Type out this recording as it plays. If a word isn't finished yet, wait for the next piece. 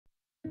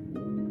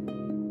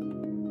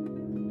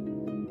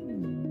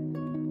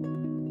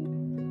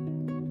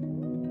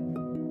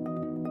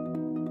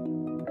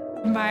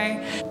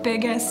my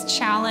biggest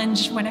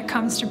challenge when it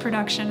comes to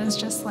production is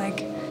just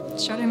like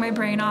shutting my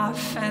brain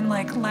off and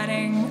like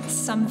letting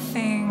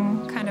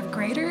something kind of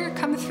greater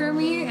come through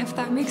me, if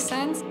that makes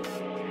sense.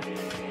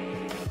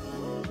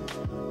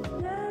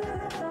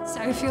 So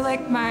I feel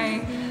like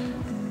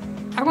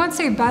I won't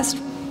say best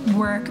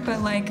work,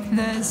 but like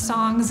the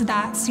songs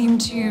that seem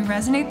to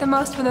resonate the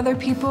most with other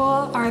people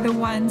are the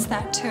ones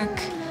that took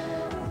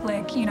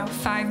like,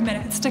 5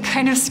 minutes to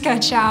kind of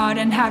sketch out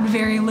and had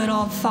very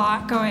little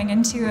thought going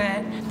into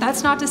it.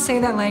 That's not to say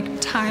that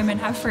like time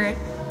and effort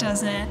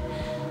doesn't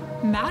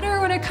matter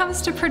when it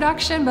comes to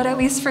production, but at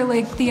least for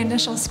like the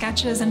initial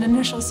sketches and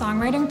initial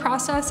songwriting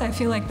process, I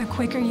feel like the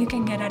quicker you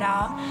can get it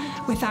out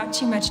without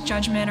too much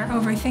judgment or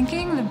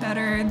overthinking, the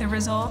better the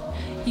result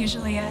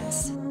usually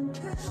is.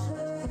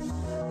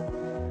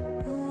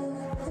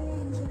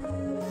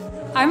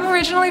 I'm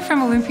originally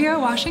from Olympia,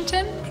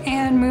 Washington,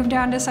 and moved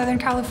down to Southern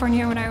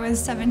California when I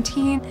was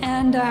 17,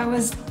 and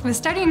was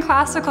studying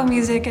classical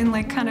music and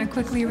like kind of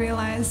quickly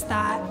realized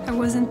that I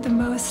wasn't the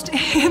most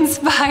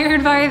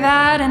inspired by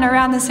that, and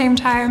around the same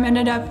time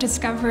ended up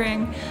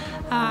discovering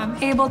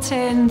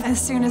Ableton.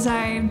 As soon as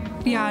I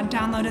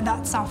downloaded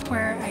that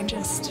software, I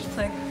just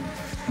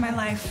my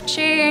life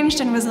changed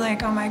and was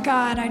like, oh my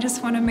God, I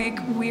just want to make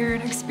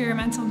weird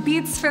experimental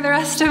beats for the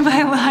rest of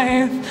my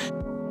life.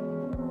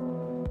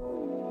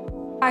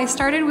 I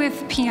started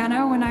with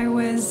piano when I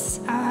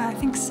was, I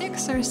think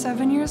 6 or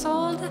 7 years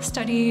old.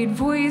 Studied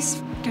voice,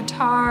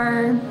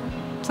 guitar,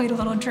 played a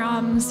little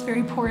drums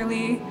very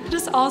poorly.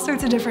 Just all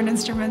sorts of different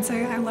instruments.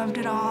 I loved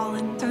it all.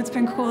 And so it's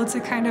been cool to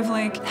kind of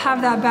like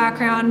have that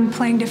background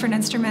playing different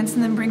instruments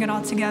and then bring it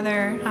all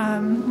together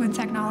with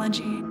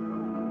technology.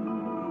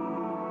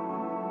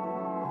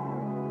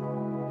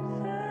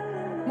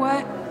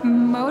 What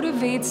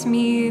motivates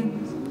me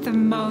the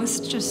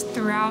most just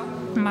throughout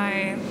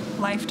my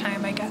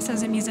lifetime, I guess,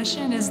 as a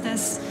musician is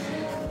this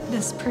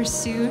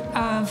pursuit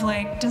of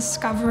like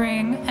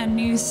discovering a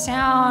new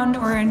sound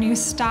or a new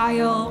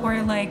style,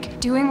 or like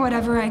doing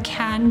whatever I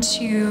can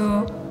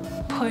to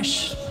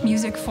push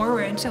music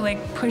forward, to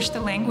like push the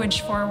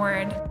language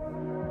forward.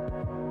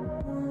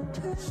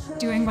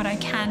 Doing what I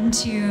can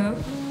to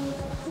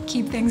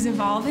keep things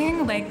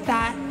evolving, like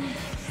that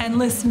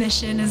endless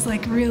mission is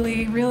like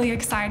really, really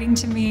exciting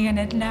to me, and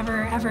it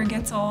never ever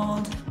gets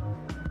old.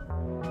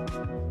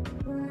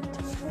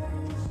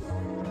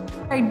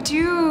 I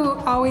do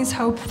always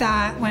hope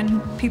that when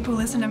people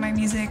listen to my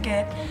music,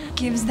 it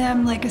gives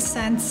them like a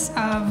sense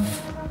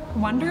of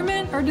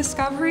wonderment or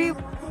discovery.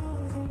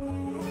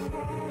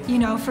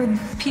 For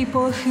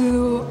people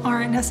who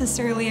aren't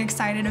necessarily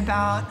excited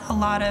about a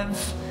lot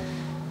of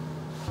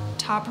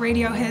top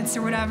radio hits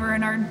or whatever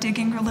and are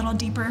digging a little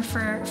deeper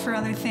for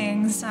other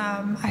things,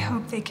 I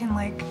hope they can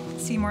like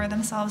see more of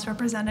themselves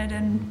represented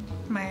in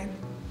my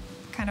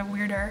kind of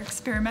weirder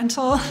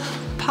experimental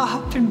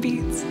pop and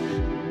beats.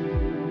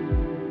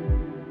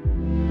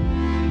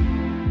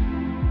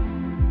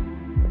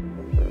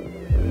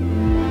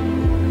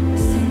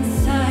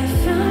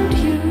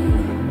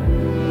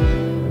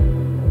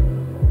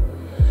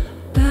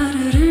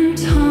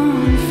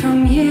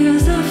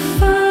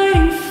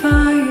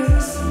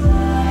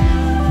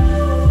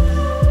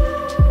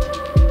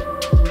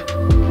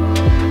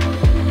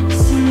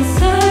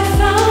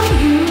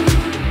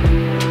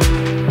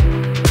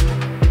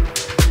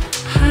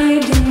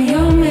 Hiding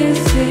your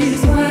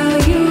misses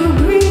while you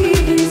breathe.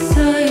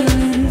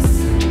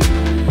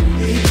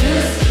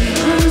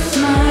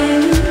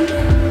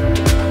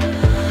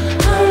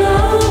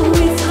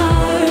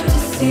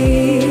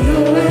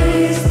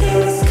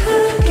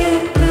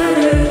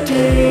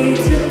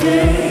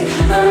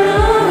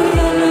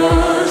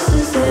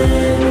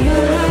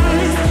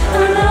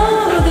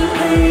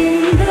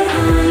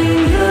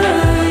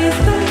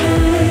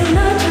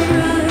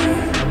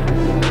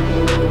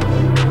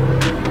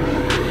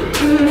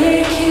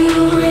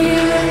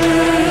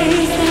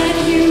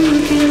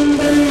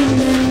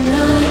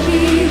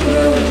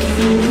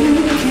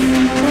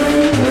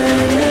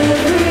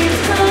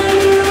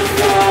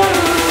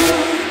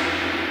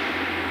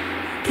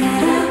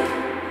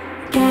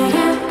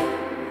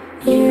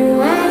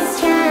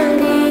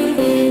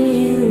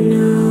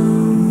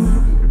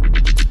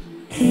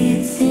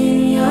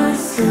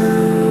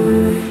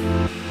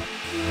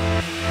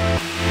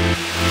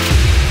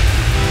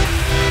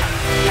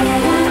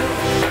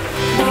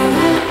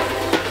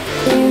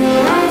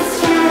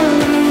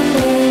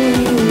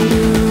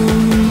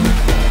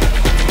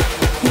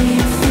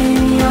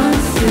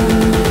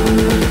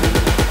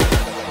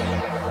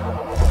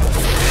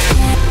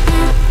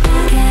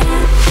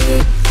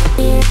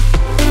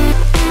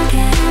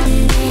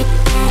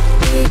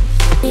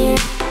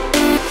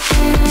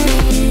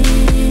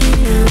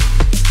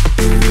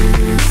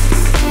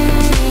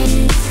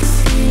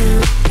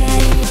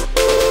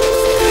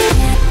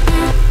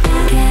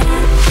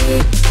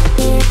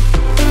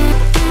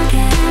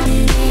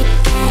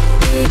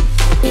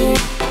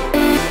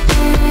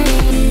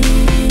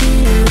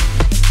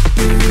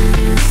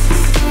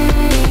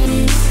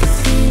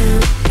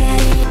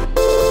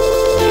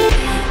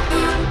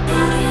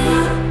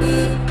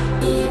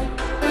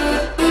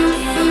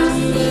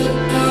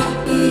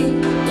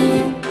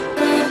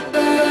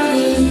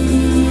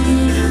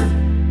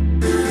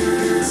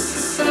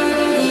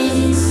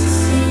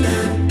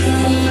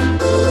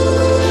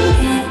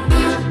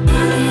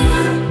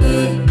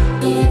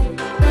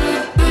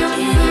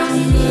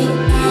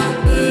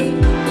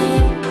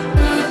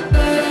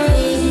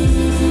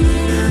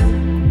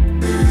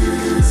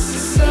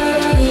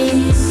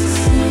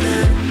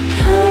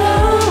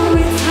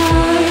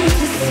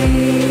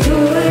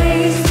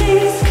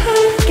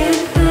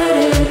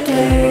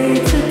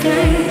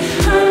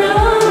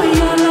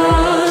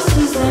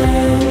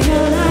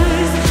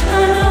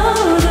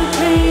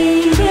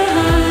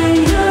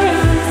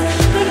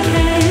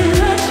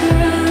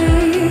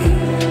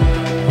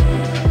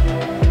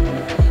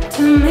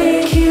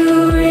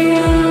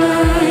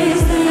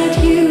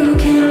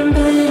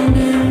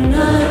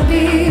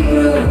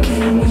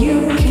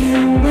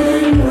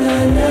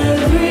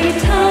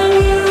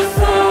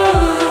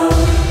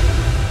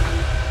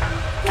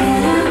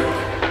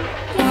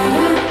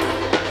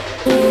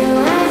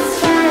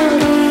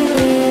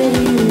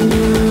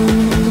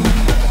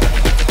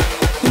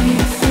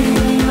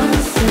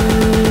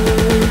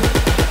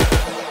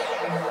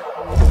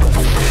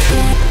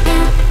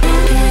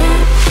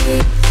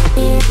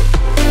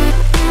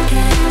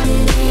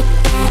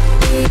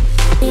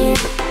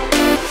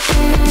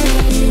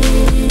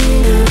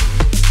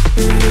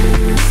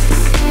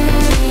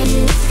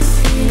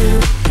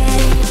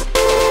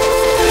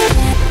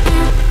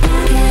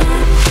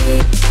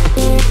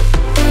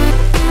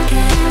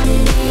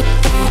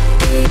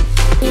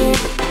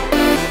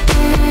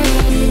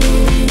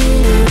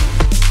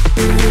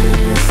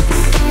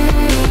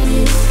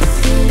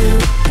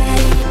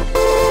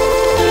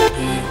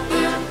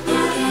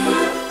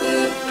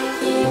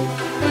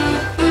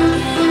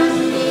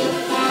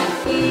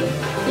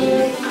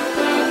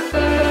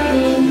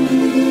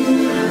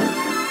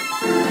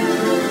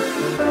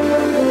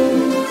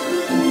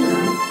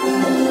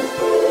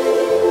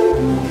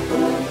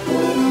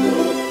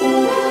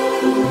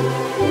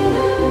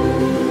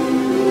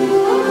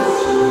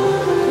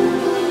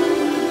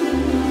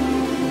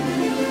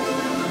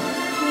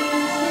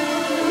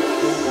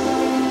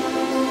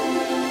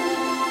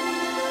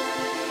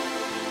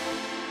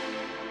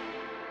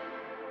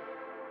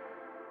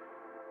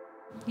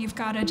 You've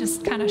got to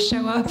just kind of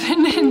show up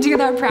and do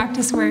that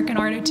practice work in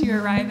order to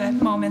arrive at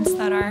moments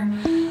that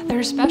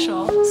are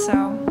special.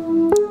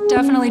 So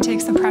definitely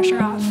takes the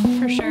pressure off,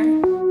 for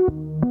sure.